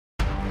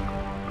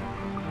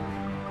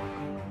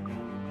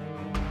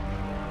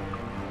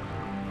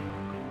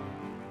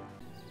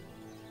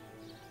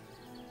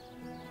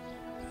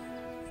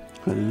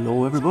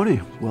Hello everybody,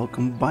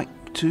 welcome back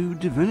to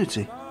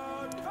Divinity,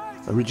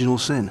 Original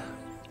Sin.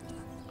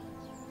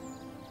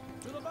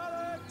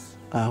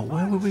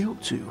 Where were we up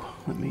to?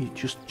 Let me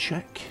just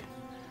check.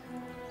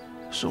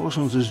 Source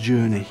Hunter's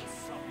Journey.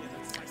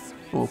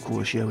 Oh, of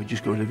course, yeah, we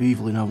just got rid of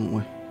Evelyn, haven't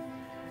we?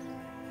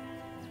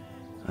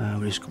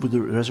 We discovered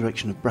the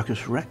resurrection of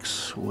Brachus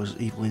Rex was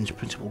Evelyn's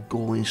principal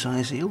goal in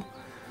Sizeal.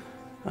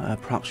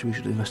 Perhaps we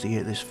should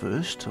investigate this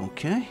first,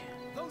 okay.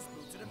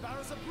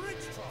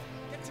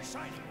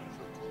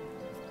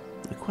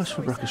 The quest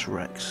for Brachus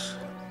Rex.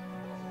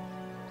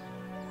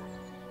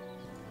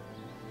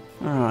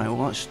 Alright, well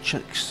let's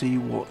check, see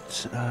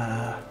what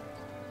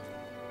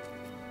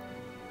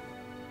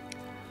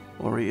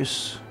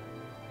Aureus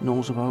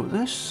knows about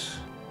this,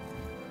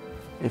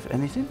 if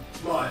anything.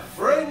 My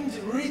friend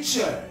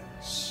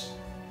returns.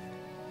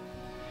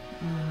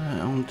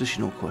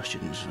 Additional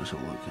questions, let's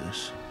have a look at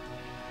this.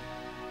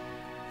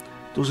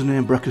 Does the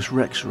name Brachus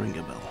Rex ring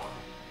a bell?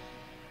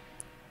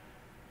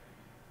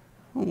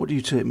 Well, what do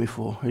you take me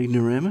for?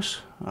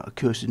 Ignoramus? That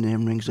accursed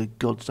name rings a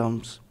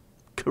goddamn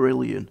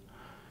Carillion.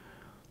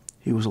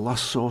 He was the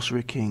last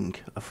sorcerer king,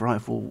 a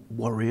frightful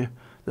warrior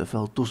that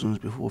fell dozens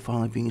before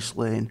finally being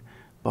slain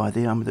by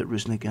the army that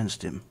risen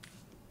against him.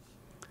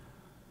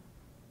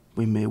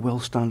 We may well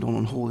stand on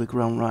unholy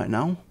ground right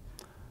now,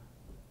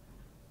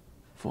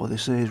 for they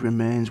say his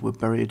remains were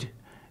buried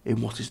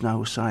in what is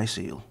now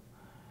Sizeal,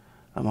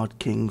 a mad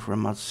king for a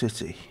mad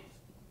city.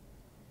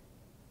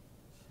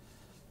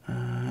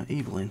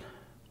 Evelyn.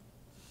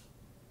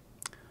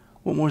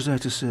 What more is there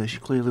to say? She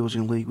clearly was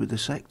in league with the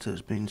sect that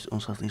has been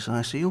unsettling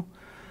Sizeal.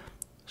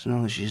 So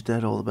now that she's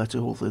dead, all the better.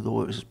 Hopefully,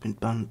 though it has been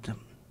banned,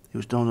 it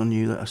was dawned on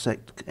you that a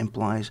sect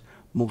implies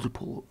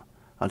multiple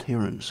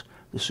adherents.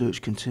 The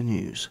search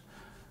continues.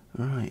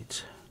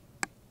 Right.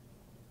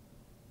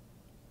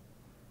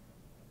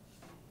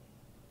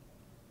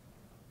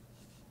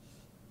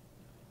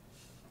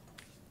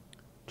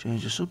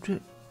 Change the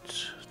subject.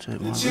 Take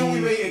my Until we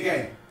leave. meet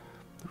again.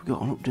 We've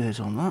got an update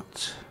on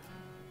that.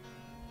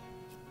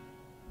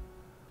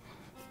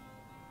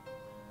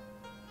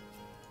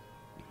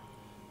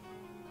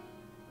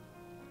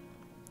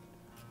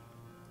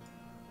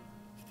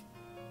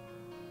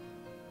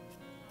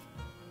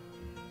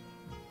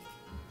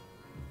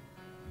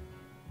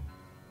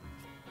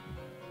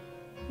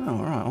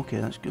 Oh, right, okay,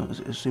 that's good.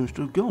 It seems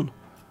to have gone.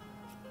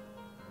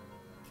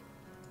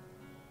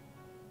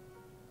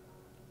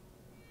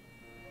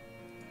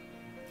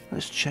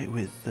 Let's check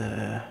with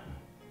the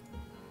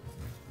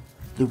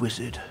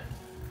wizard.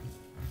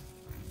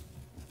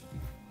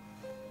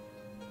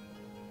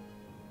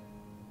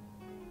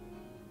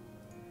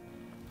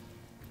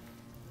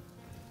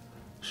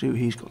 See what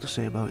he's got to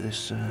say about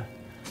this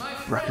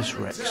Brachus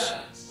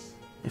Rex,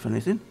 if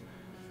anything.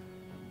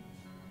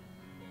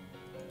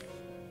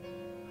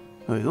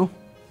 There we go.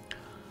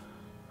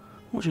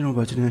 What do you know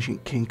about an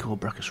ancient king called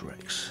Brachus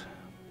Rex?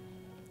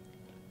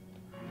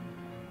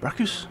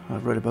 Brachus,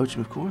 I've read about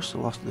him of course, the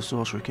last of the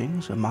Sorcerer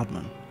Kings, a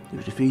madman. He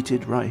was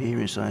defeated right here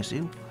in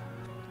Sizeal.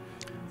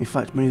 In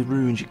fact, many of the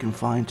ruins you can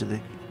find to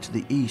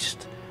the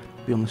east,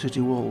 beyond the city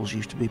walls,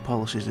 used to be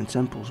palaces and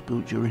temples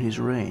built during his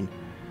reign.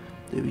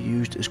 They were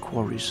used as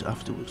quarries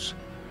afterwards,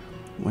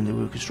 when they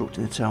were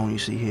constructing the town you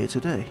see here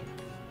today.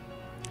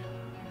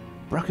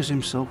 Brachus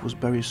himself was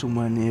buried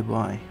somewhere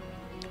nearby,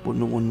 but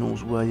no one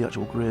knows where the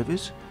actual grave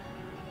is,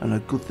 and a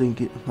good thing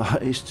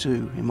that is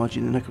too.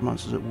 Imagine the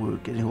necromancers at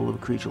work getting hold of a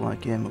creature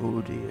like him,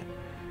 oh dear.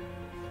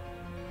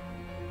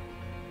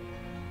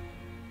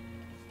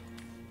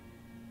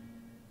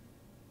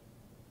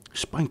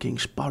 Spanking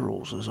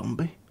sparrows, a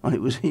zombie, and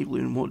it was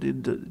Evelyn what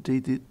did the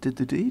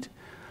deed.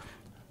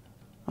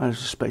 I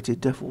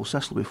suspected death or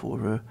Cecil before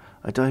her,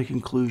 a dire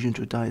conclusion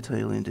to a dire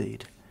tale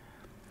indeed.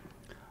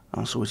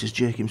 And so it is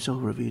Jake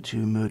himself revealed who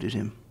murdered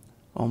him.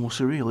 Almost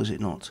surreal, is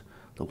it not?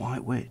 The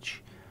White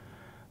Witch.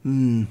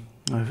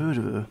 I've heard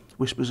of her.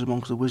 Whispers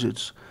amongst the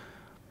wizards.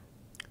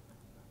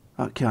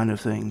 That kind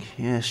of thing.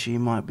 Yes, she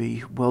might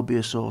well be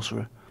a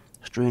sorcerer.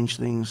 Stranger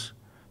things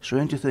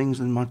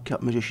than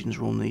madcap magicians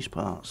run these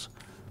parts.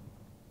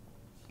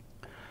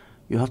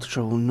 You have to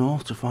travel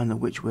north to find the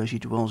witch where she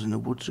dwells in the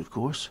woods, of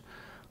course.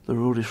 The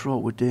road is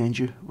fraught with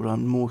danger, but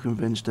I'm more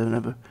convinced than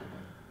ever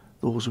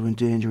those who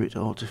endanger it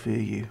ought to fear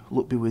you.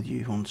 Luck be with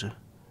you, Hunter.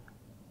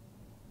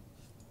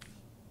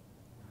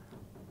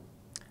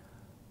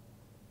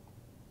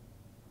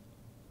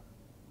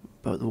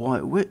 About the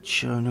White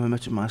Witch, I've never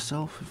met her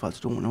myself. In fact,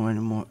 I don't know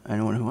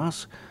anyone who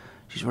has.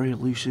 She's very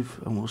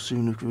elusive and will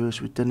sooner converse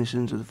with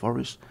denizens of the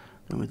forest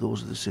than with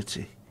those of the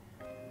city.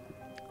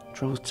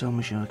 Travellers tell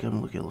me she'll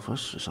come look ill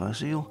first, as I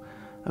seal.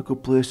 A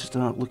good place to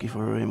start looking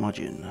for her, I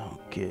imagine.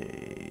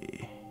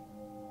 Okay.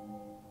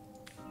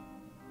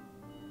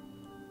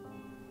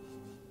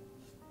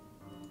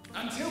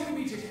 Until we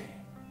meet again.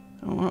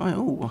 Alright,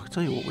 oh, I can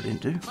tell you what we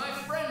didn't do. My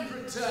friend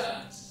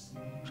returns.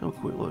 Let's have a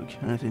quick look.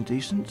 Anything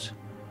decent?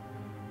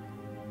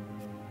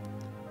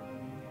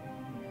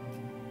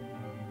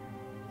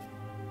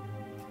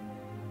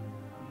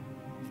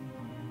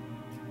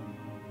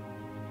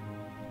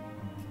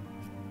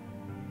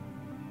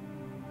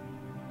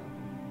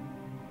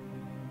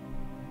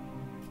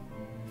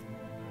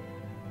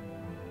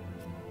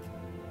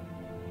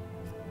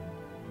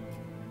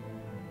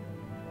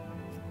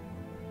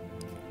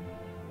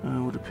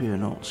 Would appear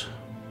not.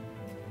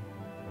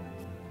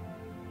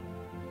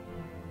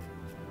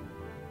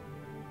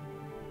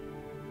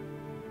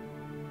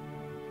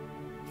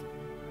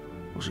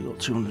 What's he got?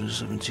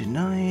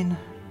 279.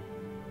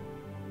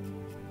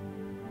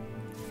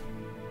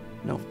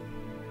 No.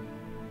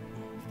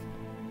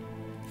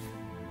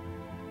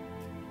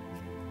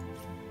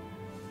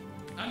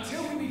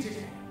 Until we meet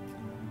again.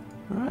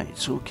 Right,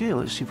 so okay,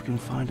 let's see if we can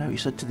find out. He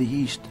said to the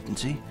east, didn't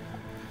he?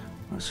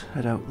 Let's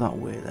head out that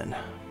way then.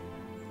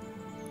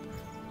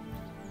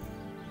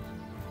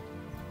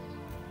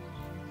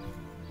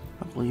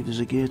 I believe there's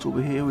a gate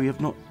over here we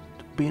have not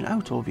been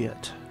out of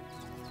yet.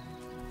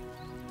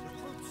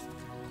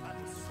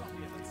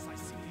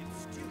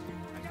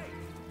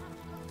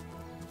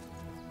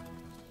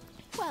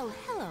 Well,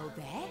 hello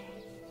there.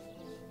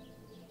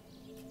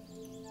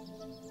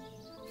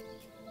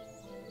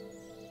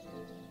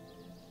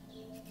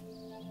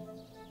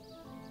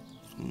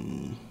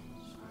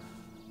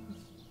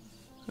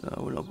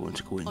 We're not going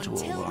to go into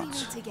Until all we that.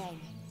 meet again.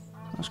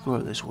 Let's go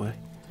out this way.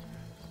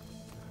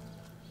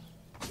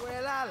 Well,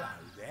 hello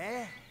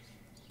there.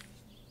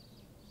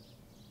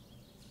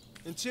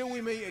 Until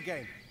we meet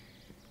again.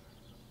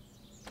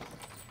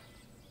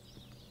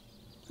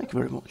 Thank you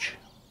very much.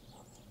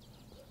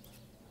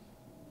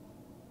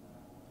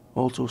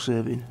 Auto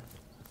saving.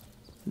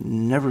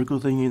 Never a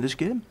good thing in this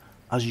game,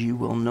 as you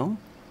well know.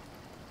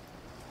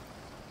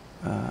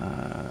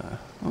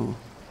 Oh.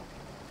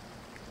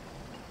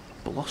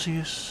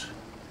 Blossius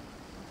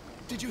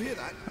Did you hear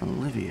that? and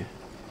Olivia.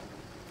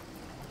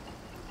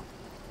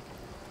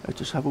 Let's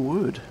just have a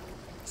word.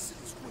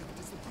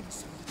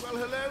 Well,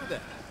 hello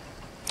there.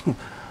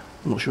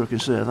 I'm not sure I can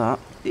say that.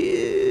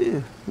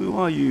 Yeah. Who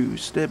are you?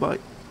 Stay back.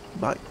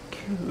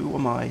 Who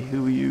am I?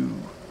 Who are you?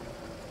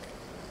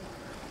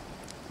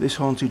 This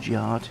haunted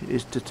yard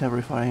is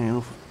terrifying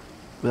enough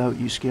without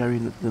you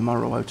scaring the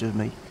marrow out of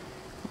me.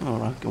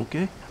 Alright,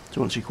 okay.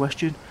 To answer your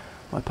question,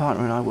 my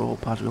partner and I were all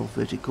part of an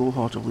ill-fated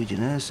cohort of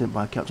legionnaires sent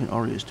by Captain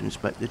Orius to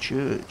inspect the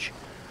church.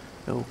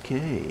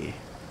 Okay.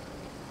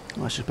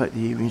 I suspect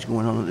the evening's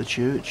going on at the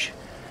church.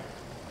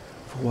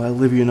 For while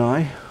Livy and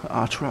I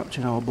are trapped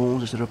in our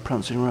bones instead of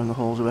prancing around the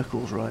halls of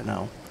Eccles right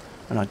now.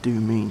 And I do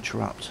mean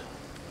trapped.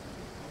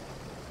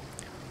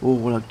 Oh,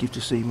 what I'd give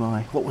to see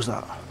my... What was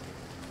that?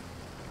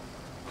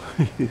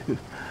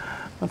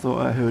 I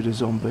thought I heard a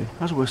zombie.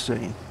 As we're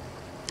saying.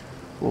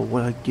 Or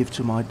what I'd give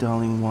to my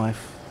darling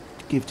wife...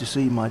 Give to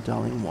see my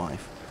darling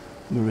wife,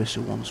 Marissa,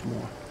 once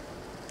more.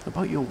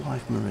 About your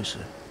wife,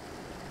 Marissa.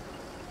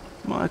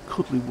 My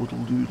cuddly woodle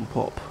doodle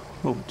pop.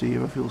 Oh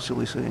dear, I feel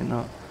silly saying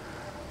that.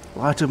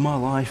 Light of my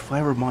life,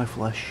 fire of my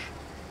flesh,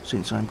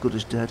 since I'm good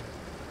as dead.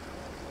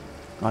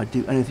 I'd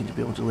do anything to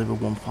be able to deliver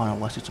one final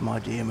letter to my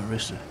dear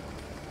Marissa.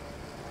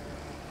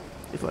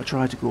 If I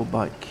tried to go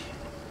back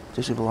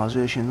to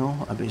civilization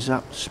though, I'd be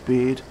zapped,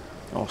 speared,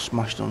 or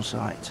smashed on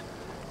sight.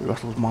 It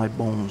rattles my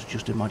bones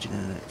just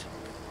imagining it.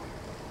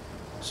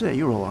 Say,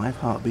 you're alive,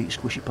 heartbeat,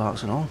 squishy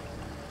parts and all.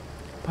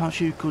 Perhaps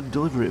you could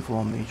deliver it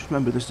for me. Just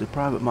remember this is a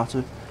private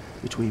matter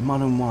between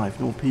man and wife,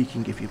 no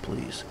peeking if you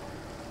please.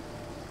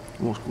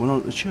 What's going on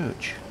at the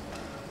church?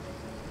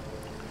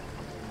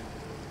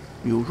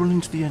 You'll run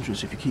into the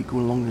entrance if you keep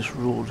going along this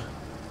road,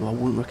 though I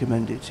wouldn't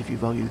recommend it if you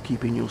value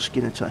keeping your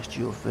skin attached to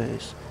your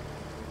face.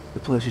 The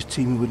place is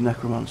teeming with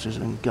necromancers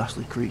and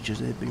ghastly creatures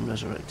they've been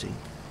resurrecting.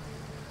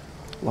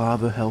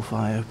 Lava,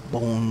 hellfire,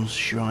 bones,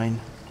 shrine,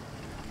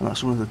 and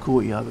that's one of the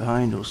courtyard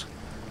behind us.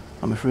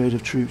 I'm afraid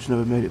if troops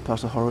never made it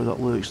past the horror that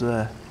lurks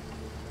there.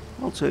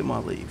 I'll take my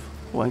leave.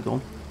 Oh, I ain't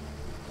gone.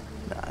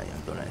 Nah, I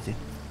ain't done anything.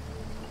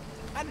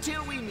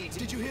 Until we meet.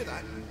 Did you hear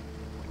that?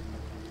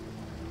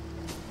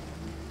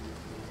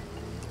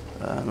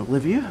 And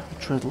Olivia,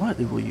 tread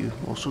lightly will you,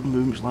 or sudden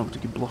movements liable to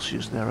give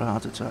Blossius their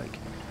heart attack.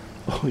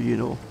 Oh, you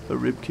know, a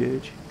rib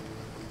cage.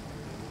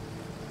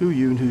 Who are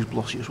you and who's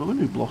Blossius? Well, I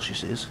know who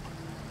Blossius is.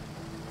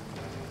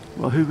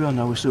 Well, who we are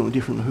now is certainly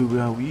different than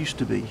who we used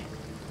to be.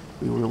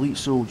 We were elite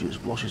soldiers,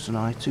 Blossius and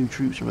I, 2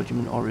 troops from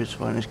Regiment Orius'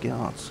 finest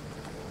guards.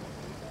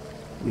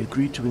 We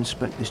agreed to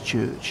inspect this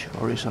church.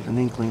 Orius had an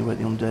inkling about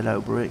the undead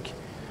outbreak.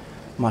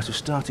 Might have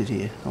started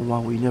here, and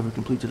while we never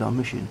completed our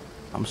mission,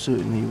 I'm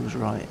certain he was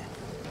right.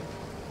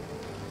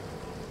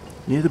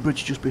 Near the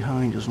bridge just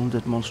behind us, an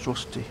undead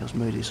monstrosity has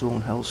made its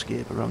own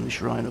hellscape around the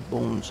Shrine of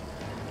Bones,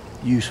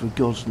 used for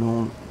gods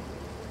know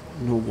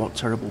what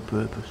terrible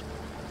purpose,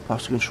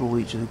 perhaps to control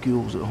each of the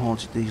ghouls that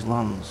haunted these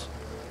lands.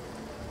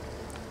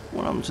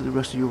 What happened to the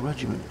rest of your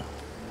regiment?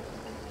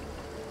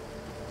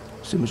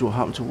 Same as what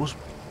happened to us,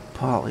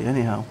 partly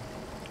anyhow.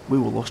 We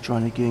were lost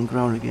trying to gain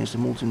ground against the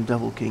molten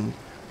Devil King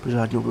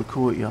presiding over the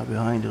courtyard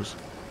behind us.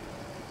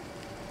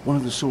 One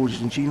of the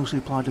soldiers ingeniously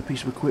applied a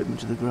piece of equipment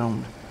to the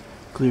ground,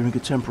 clearing a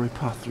temporary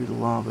path through the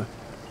lava.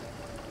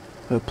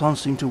 Her plan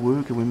seemed to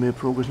work and we made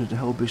progress into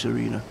Hellbeast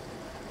Arena,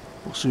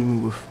 but soon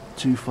we were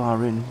too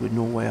far in with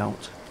no way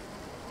out.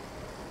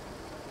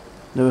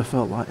 Never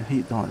felt like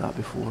heat like that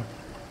before.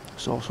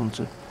 Source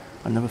Hunter.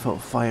 I never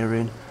felt fire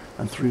in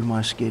and through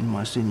my skin,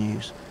 my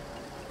sinews,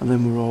 and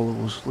then we were all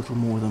of us little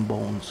more than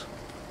bones.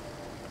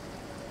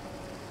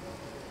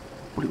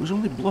 But it was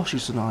only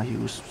Bloshes and I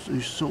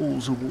whose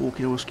souls awoke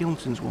in our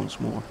skeletons once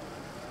more.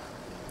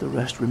 The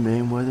rest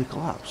remained where they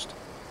collapsed.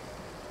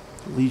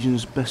 The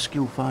Legion's best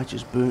skilled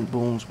fighters burnt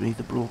bones beneath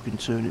a broken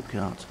turnip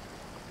cart.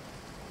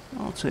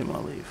 I'll take my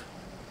leave.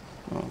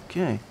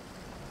 Okay.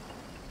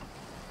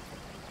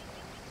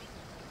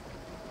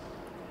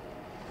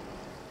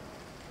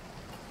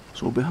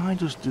 So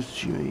behind us, does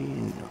she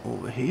mean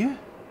over here?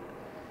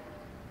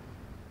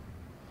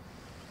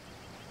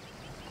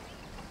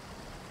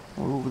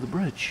 Or over the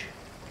bridge?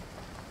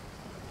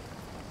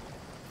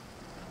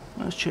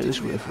 Let's check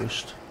this way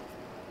first.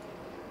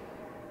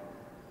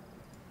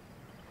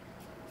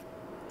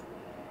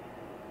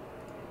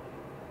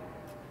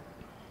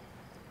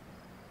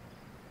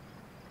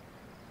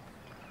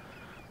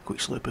 Quick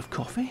slurp of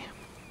coffee.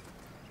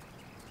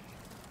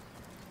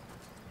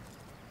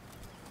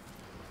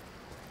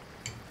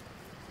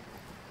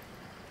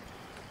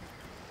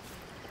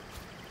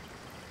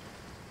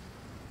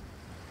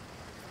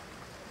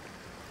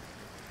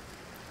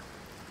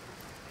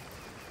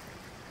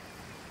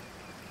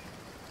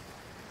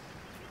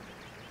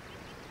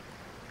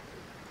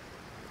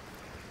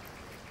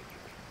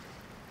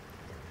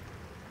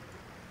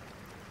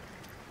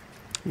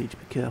 Need to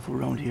be careful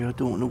around here. I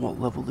don't know what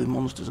level the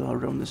monsters are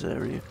around this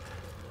area.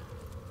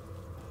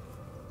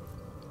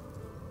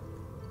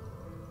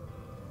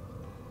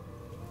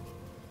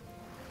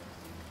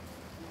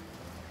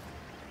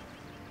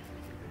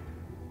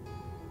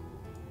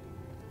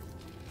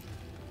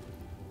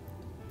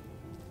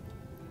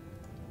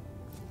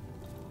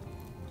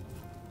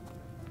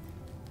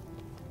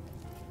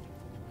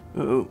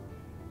 Uh-oh.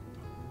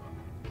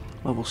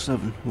 Level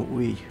 7.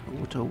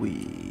 What are we?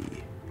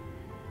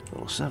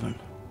 Level 7.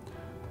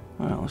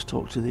 Alright, let's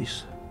talk to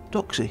this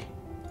Doxy.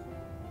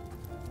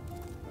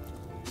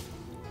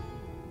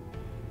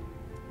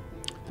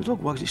 The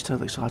dog wags its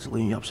tail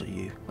excitedly and yaps at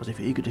you, as if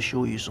eager to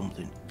show you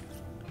something.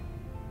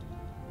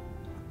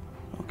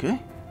 Okay.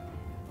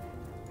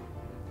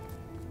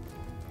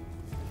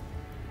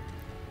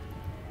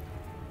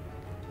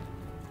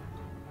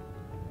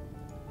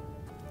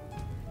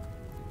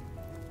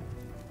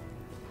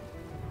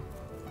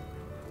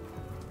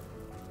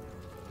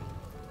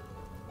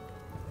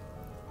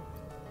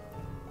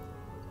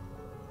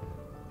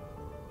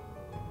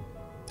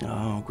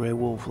 Oh, Grey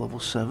Wolf level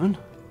 7.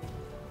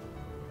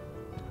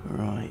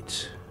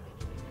 Right.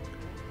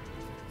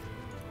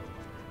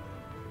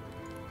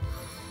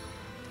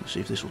 Let's see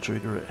if this will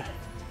trigger it.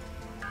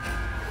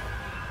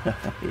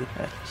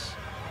 Yes.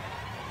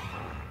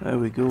 There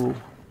we go.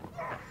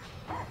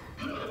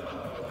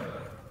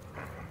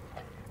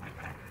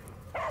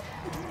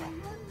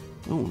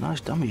 Oh, nice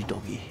damage,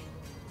 doggy.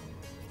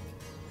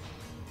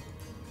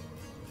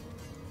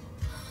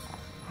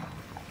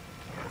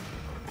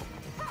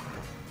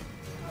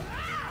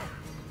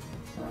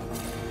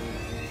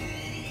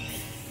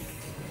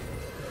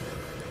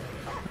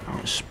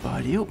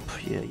 Spidey up.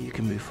 Yeah, you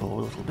can move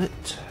forward a little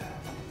bit.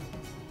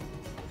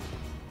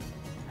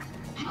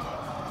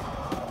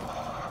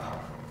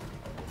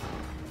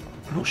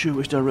 I'm not sure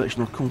which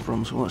direction I'll come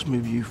from, so let's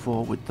move you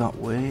forward that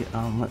way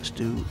and let's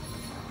do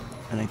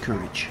an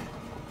encourage.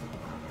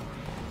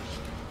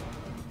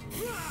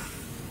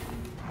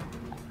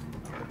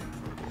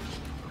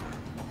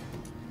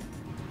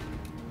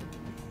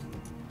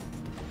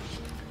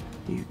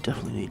 You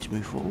definitely need to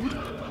move forward.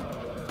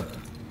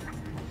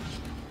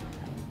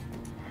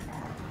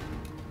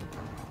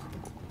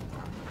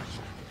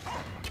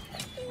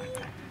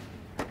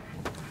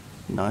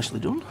 Nicely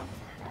done.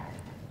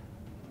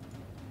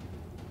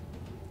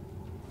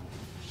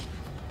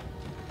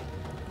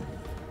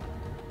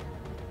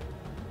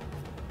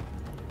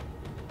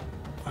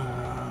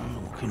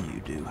 What can you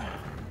do?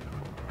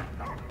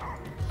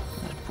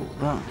 Let's put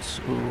that.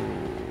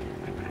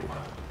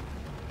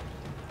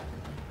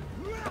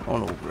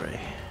 On Olgrey.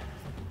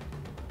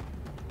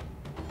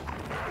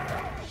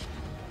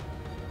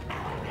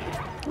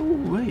 Oh,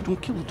 wait,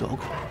 don't kill the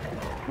dog.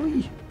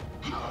 Oi.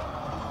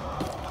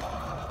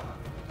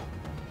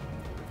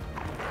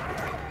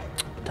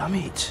 Damn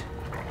it.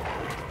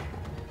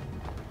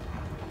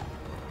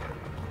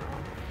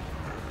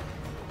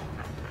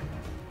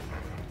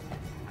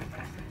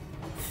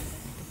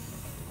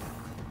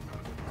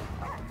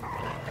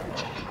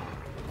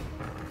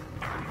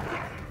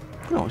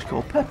 Oh, it's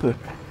called Pepper.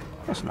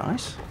 That's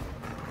nice.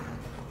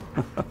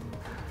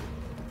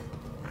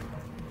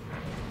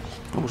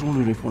 I was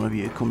wondering if one of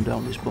you had come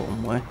down this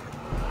bottom way.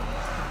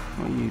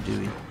 What are you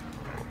doing?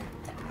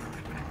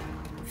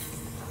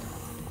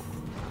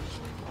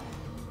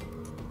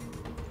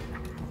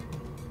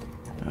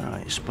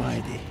 Alright,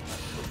 Spidey.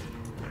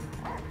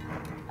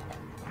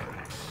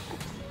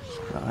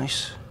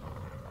 Nice.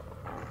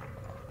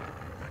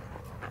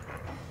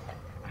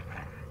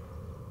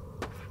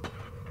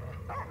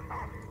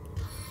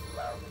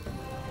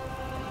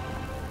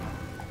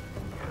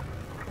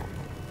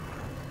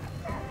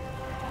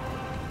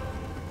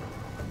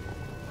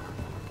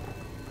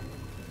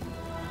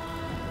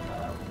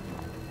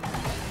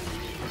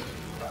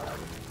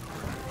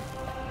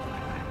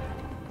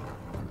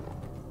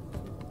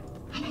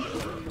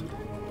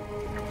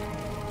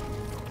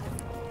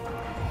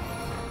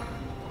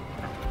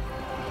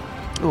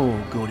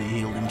 good, he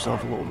healed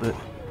himself a little bit.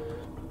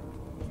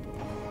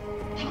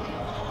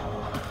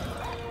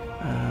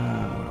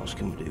 What else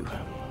can we do?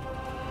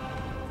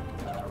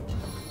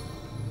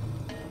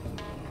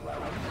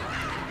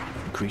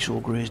 Increase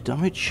Olgrey's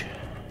damage.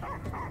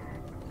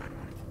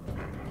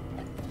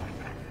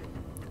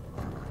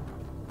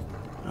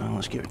 And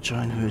let's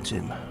try and hurt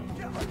him.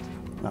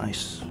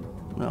 Nice.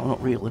 No,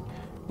 not really.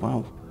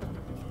 Wow.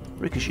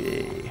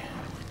 Ricochet.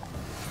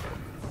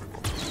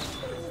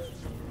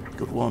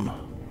 Good one.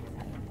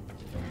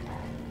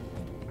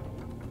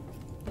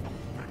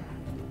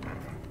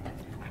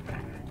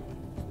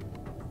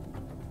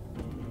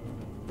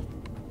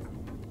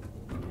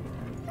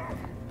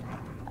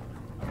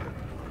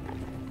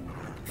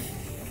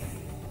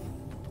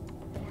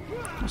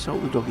 Let's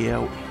help the doggy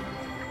out.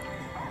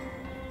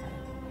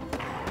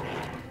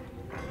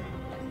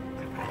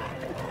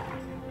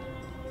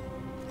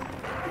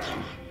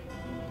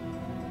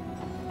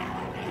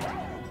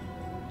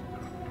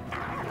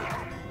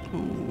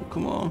 Oh,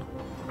 come on.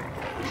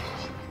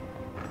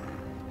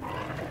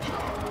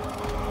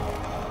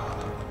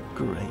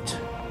 Great.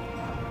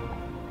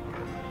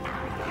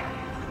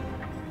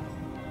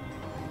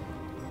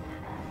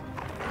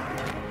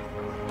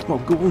 Oh,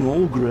 go on,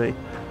 Olgrey.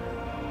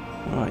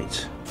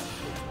 Right.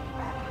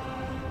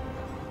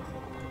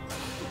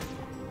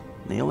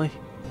 Nearly.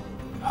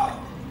 Oh,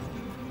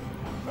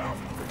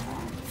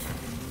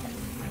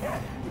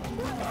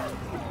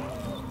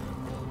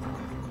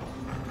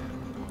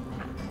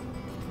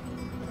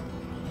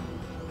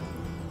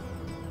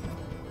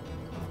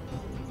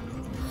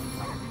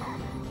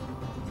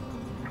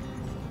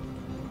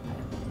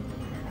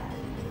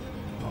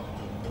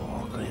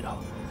 great.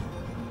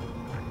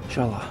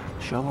 Shala,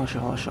 shala,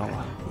 shala,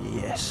 shala.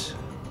 Yes.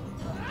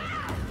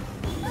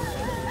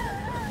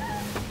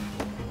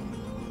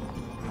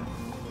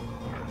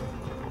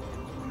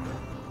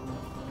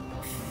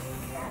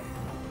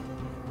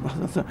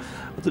 I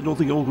don't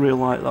think Olgrey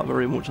like that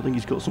very much. I think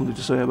he's got something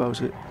to say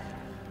about it.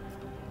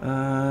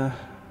 Alright,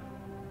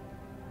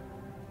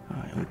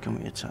 who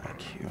can we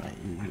attack? Right,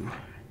 you.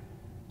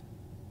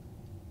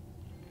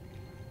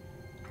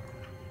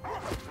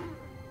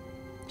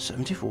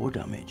 $74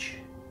 damage.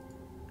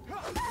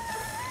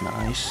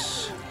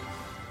 Nice.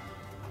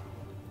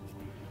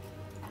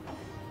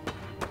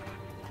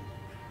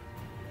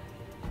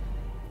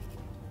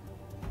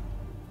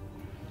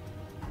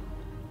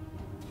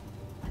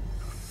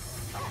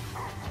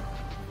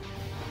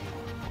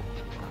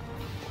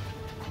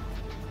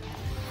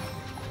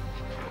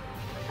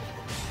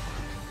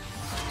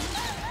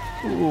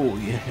 Oh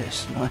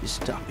yes, nice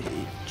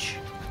damage.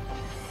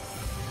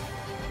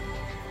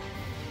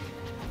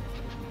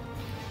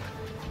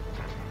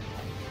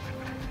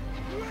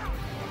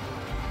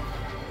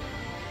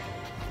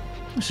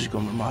 This has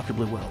gone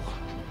remarkably well.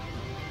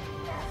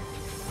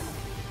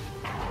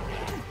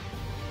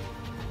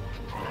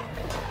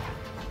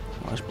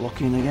 Nice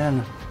blocking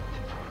again.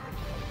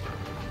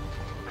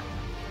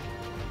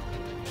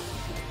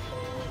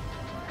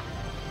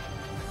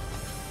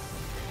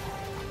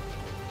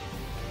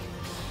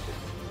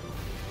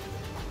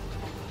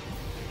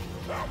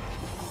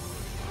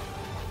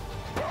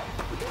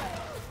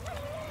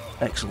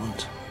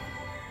 Excellent.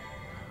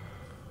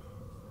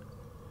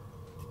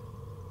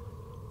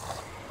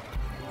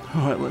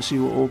 Alright, let's see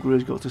what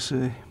Olgrey's got to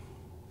say.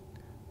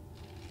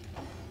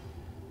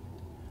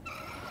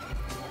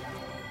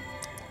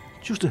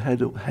 Just a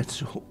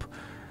heads up,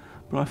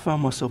 but I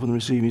found myself on the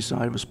receiving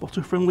side of a spot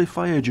of friendly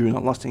fire during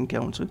that last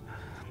encounter,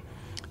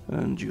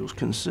 and just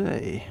can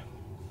say,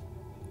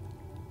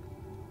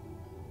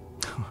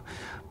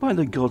 by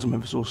the gods, I'm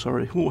ever so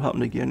sorry. Won't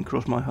happen again.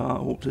 Cross my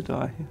heart. Hope to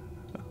die.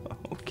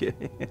 Okay.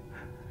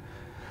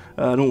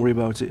 Don't worry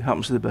about it.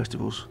 Happens to the best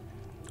of us.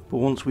 But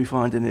once we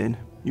find an inn,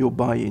 you're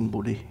buying,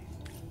 buddy.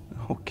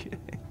 Okay.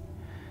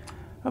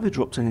 Have they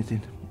dropped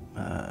anything?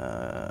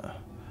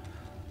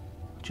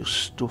 Just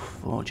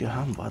stuff for your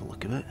hand by the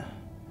look of it.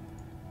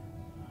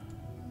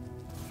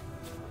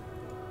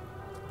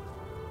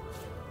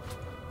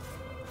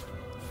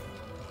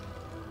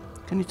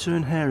 Can you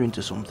turn hair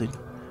into something?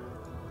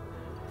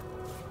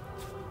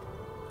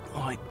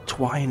 Like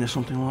twine or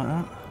something like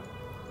that?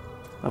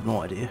 I've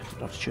no idea.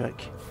 I'll have to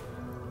check.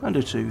 And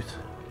a tooth.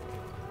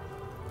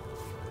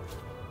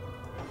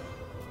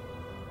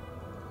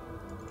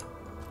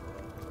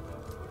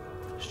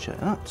 Let's check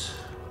that.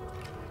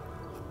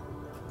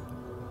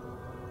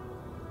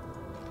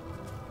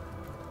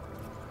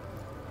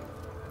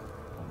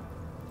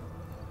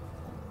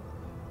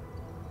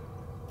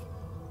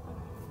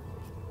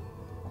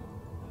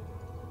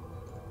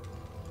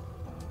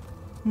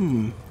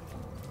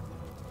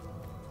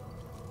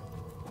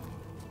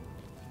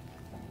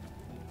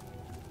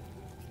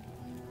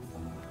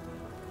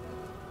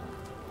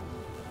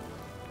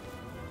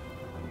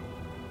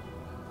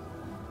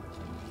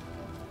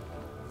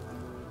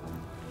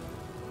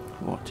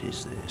 What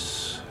is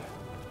this?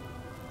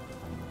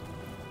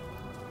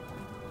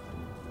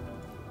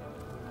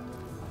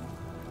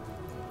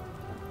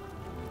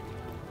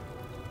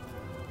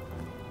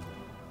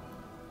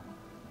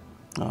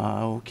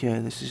 Ah, Okay,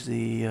 this is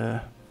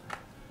the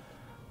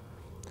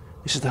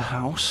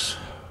house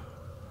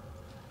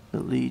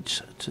that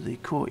leads to the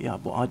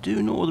courtyard, but I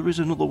do know there is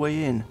another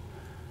way in,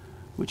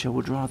 which I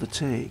would rather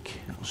take,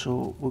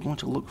 so we're going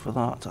to look for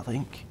that, I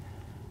think.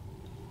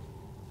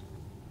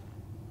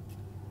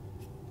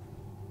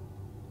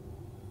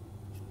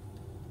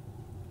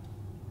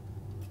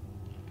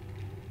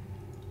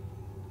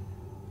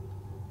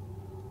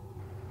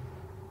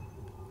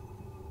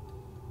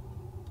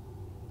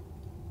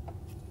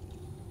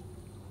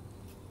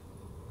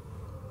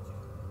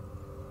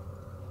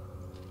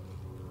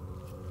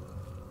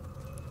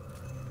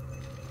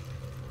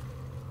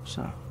 What's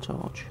that?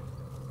 Torch.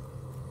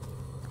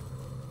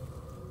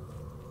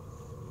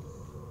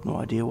 No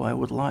idea why I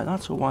would like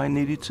that or why I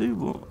needed to,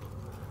 but...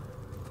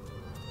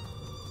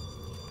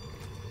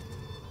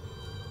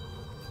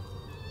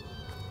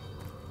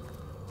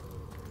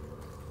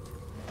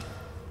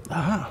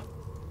 Aha!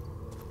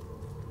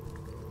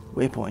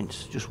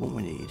 Waypoints, just what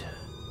we need.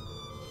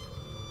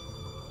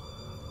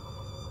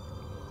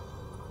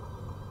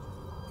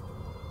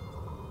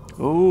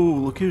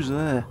 Oh, look who's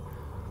there.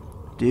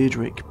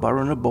 Daedric,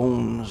 Baron of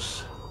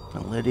Bones,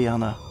 and Lady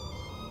Anna.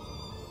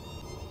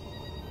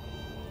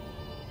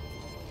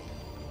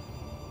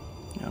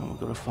 And we've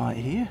got a fight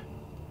here.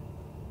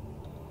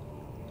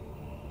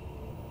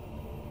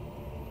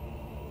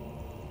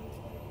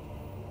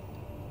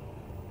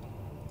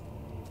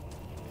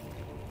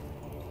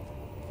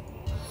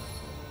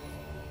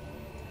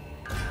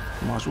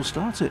 Might as well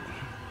start it.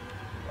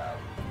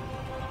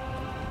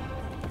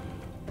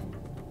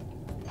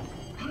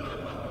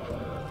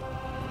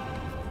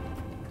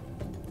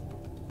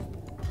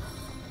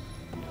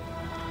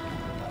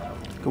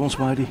 Come on,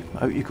 Spidey,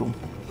 out you come.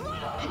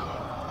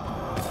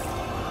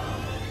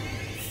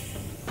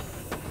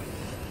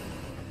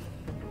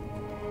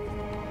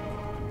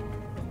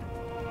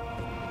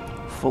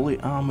 Fully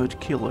armoured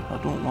killer. I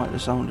don't like the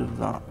sound of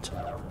that.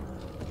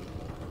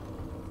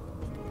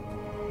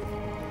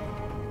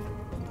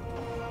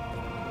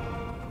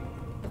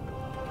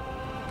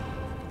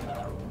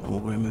 And we're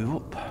going to move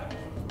up.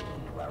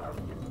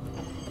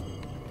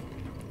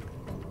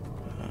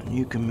 And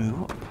you can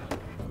move up.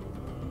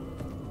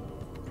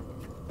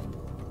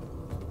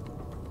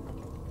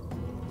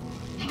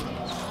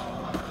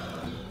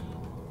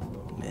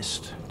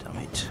 Missed, damn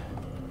it.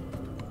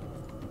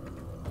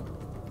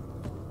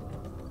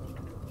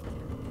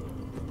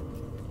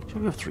 Shall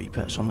we have 3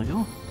 pets on the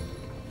go?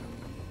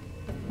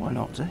 Why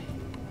not, eh?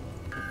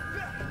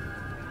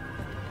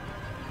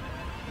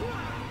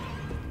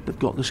 They've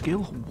got the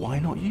skill, why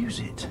not use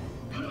it?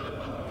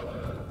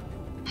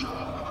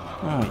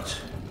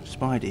 Right,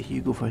 Spidey,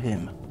 you go for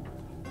him.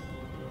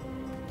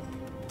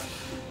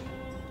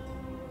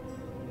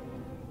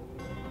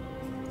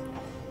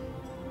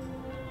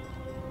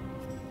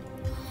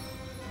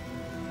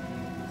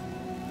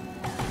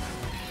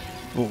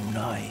 Oh,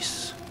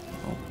 nice.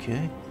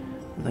 Okay.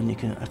 Then you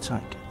can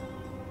attack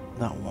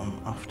that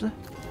one after.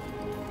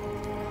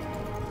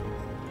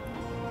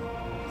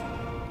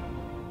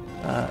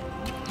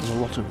 There's a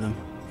lot of them.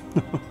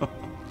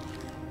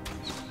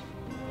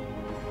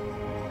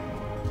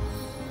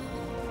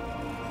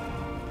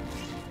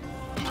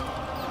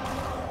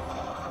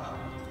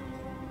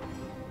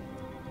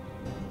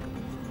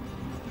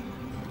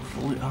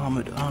 Fully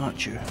armoured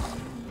archer.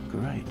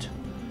 Great.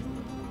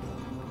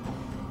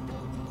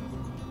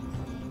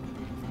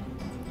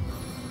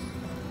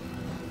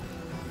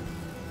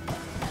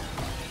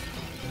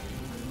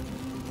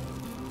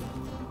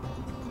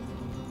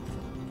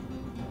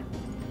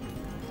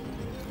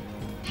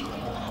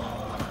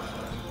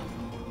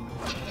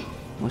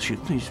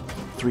 These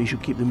 3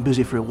 should keep them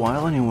busy for a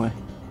while anyway.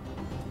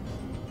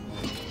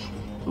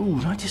 Ooh,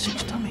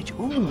 96 damage.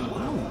 Ooh,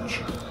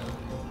 ouch.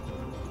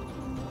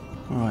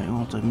 Right, I'll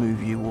have to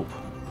move you up.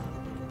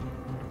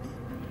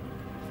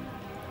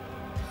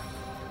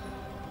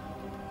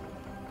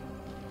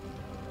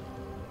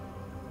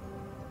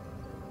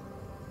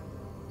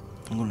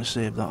 I'm going to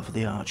save that for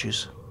the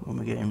archers when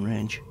we get in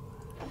range.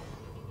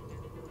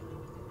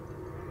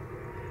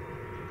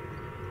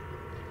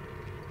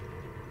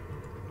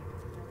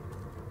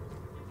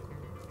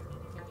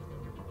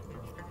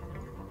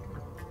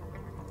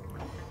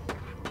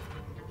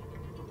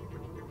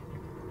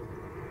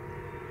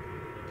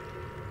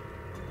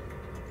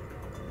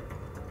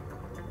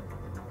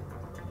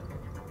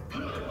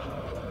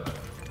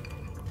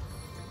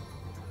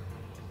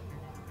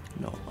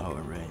 No, out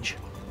of range.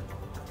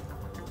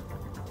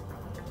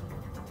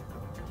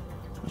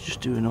 Let's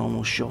just do a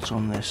normal shot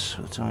on this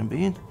for the time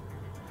being.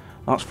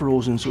 That's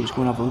frozen, so it's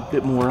going to have a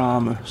bit more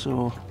armour,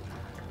 so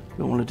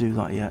don't want to do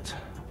that yet.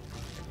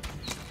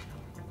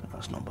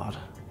 That's not bad.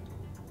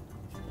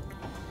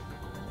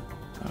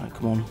 Alright,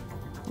 come on.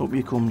 Up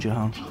you come,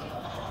 Jahan.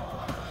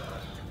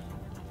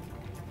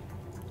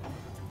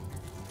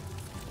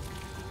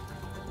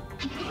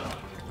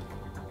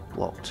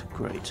 Blocked.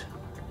 Great.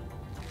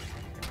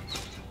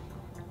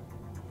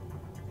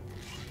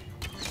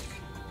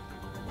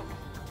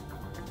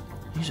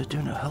 These are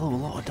doing a hell of a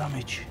lot of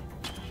damage.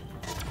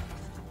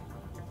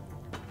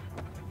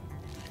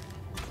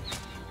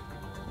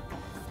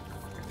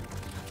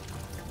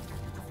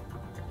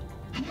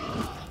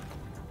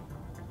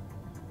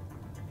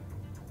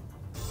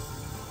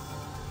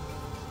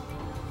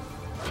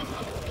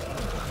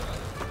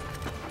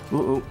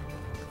 Uh-oh.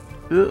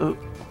 Uh-oh.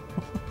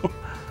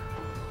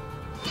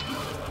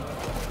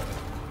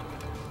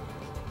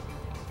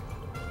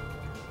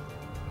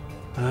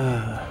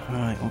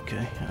 Right,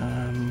 okay.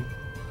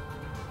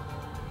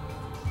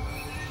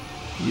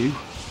 You.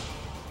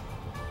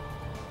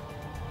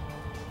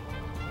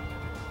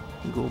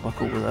 Go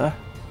back over there.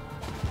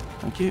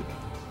 Thank you.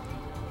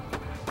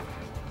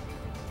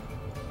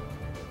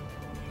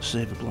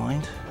 Save the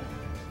blind.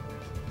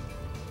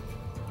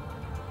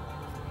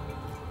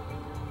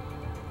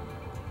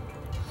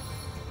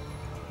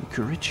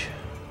 Courage.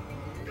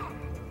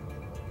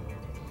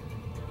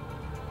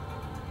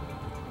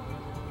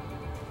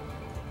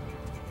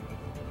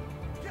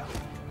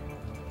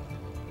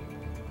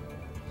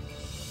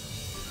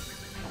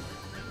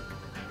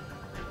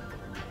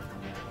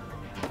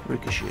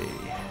 Ricochet.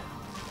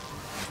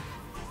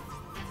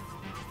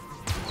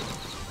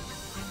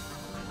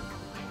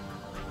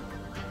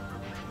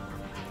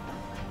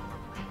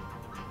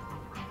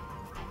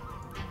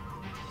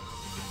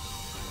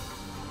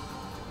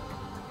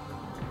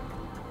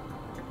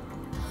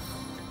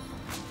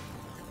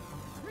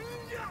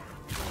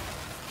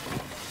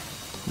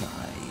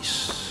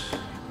 Nice.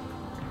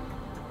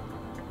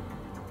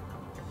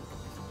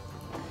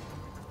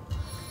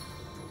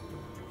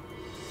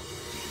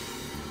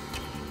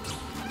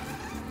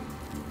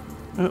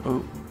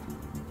 Uh-oh.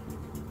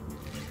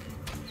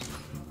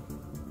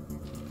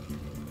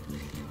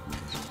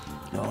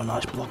 Oh,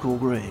 nice block,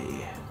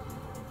 Olgrey.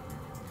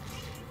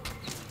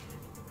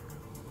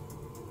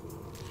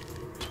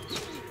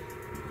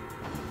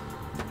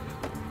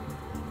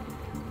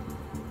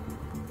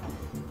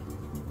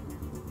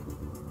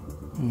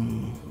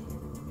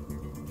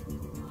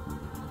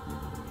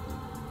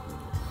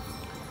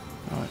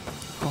 Right,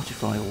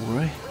 fortify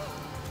Olgrey.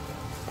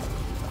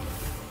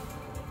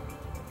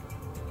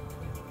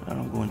 And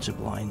I'm going to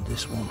blind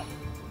this one.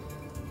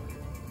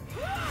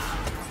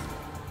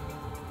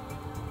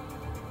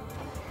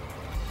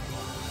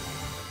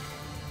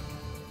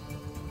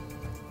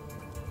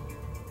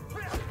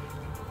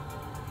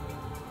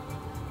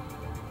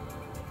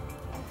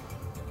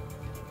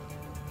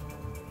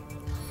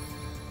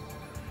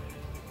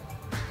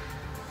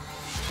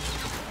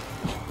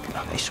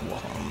 Nice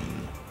one.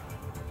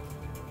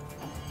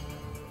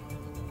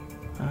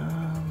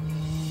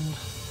 And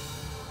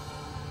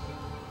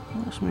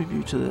let's move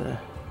you to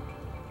there.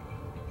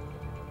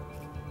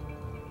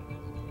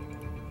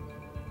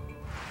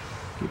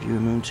 Give you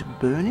immune to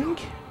burning.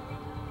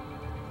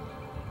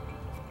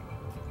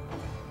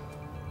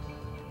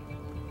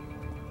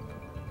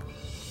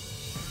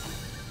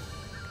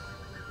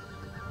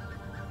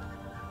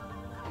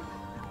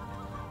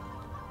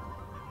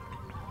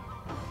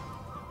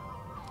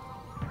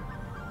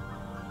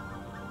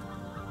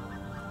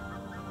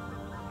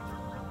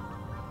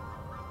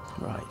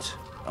 Right.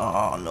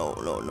 Oh, no.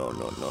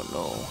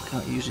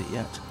 Can't use it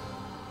yet.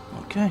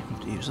 Okay,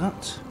 have to use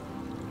that.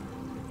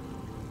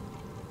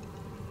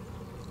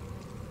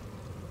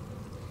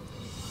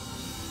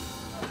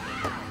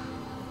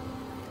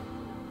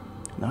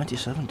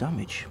 $97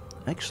 damage.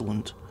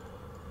 Excellent.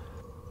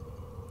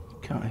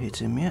 Can't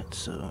hit him yet,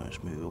 so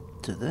let's move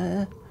up to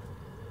there.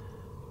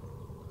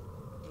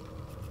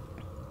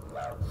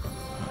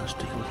 Let's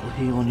take a little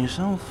heal on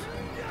yourself.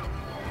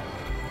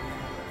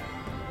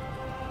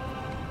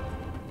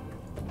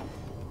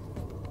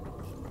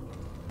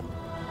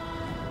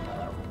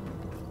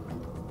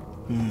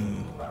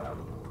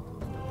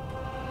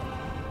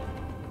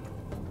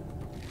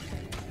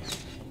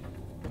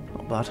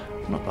 Not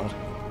bad, not bad.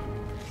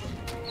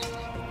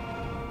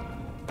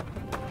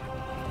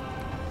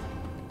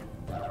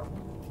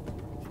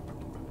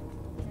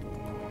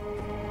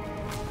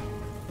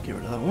 Get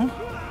rid of that one.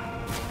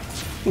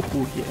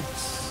 Oh,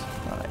 yes.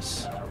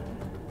 Nice.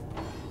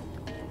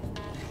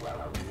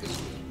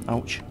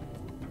 Ouch.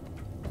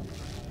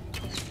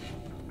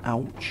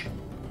 Ouch.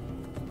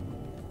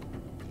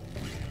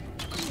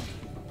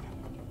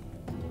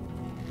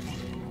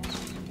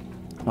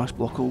 Nice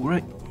block,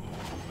 Olgrey.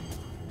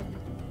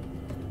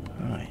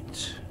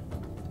 Right.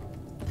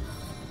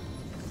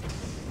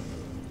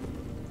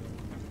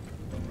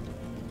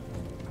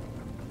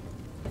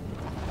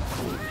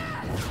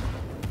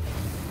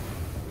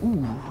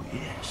 Ooh,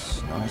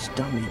 yes. Nice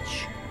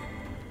damage.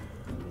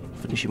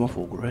 Finish him off,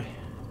 Olgrey.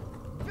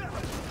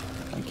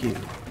 Thank you.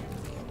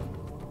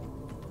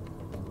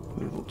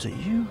 Move up to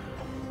you.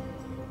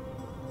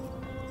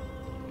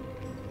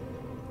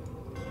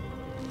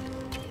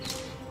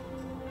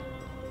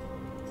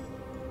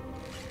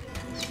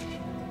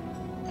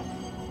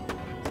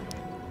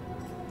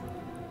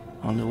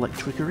 On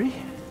electricity.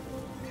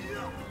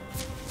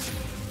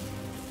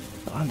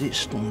 And it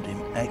stunned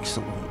him.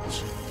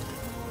 Excellent.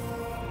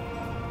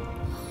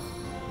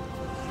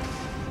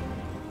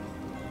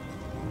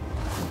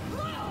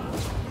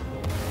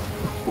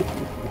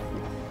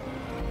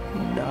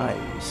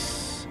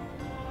 Nice.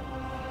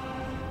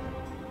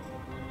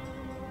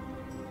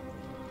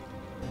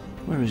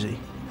 Where is he?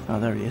 Oh,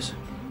 there he is.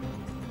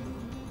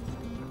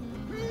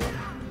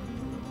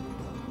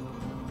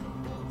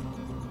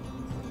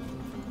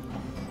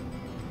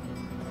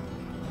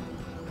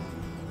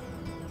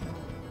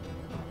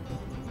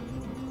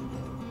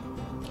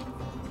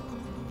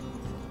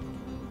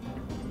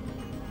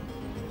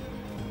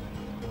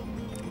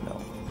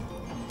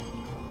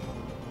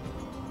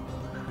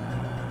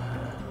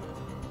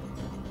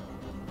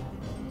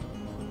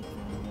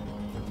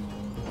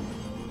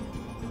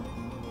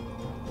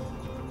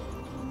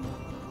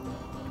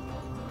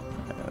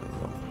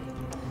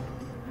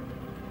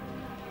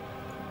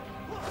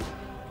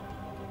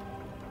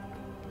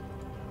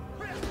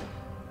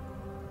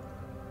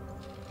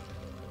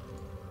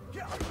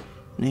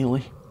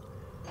 Nearly.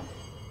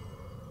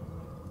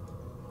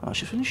 I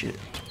should finish it.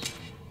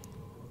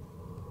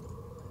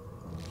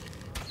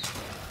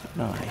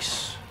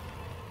 Nice.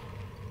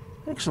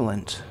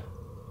 Excellent.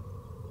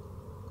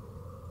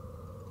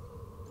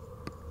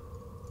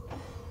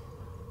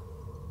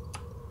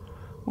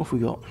 What have we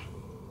got?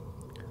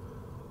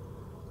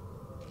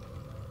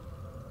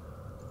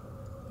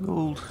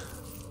 Gold,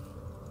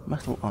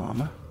 metal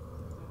armour,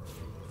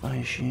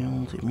 fire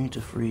shield, immune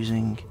to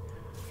freezing,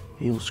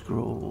 heal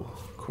scroll,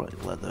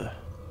 cracked leather.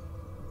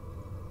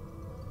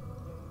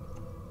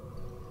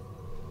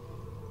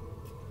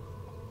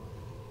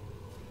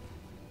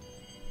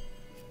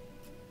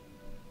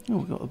 Oh,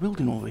 we've got a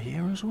building over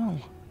here as well.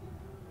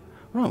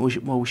 Right,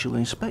 we shall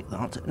inspect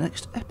that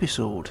next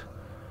episode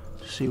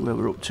to see where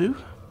we're up to,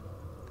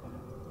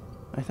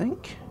 I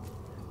think.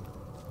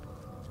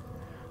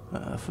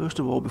 First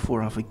of all,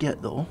 before I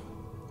forget though,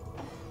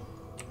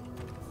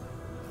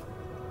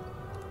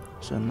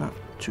 send that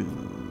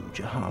to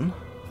Jahan.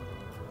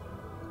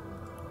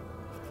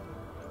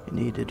 It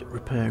needed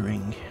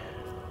repairing.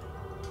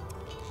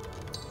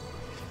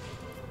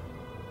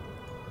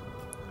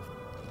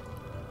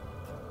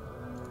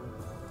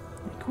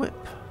 Equip.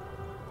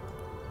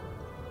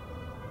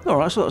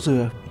 Alright, so that's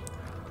a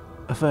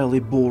fairly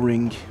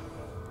boring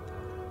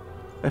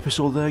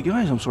episode there,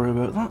 guys. I'm sorry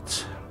about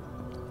that.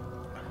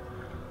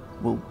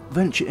 We'll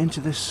venture into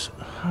this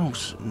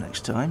house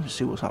next time to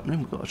see what's happening.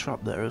 We've got a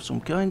trap there of some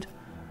kind.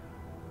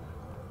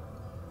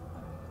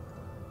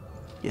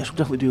 Yes, we'll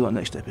definitely do that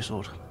next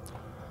episode.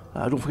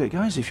 Don't forget,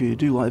 guys, if you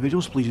do like the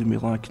videos, please give me a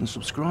like and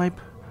subscribe.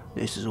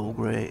 This is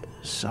Olgrey,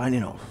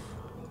 signing off.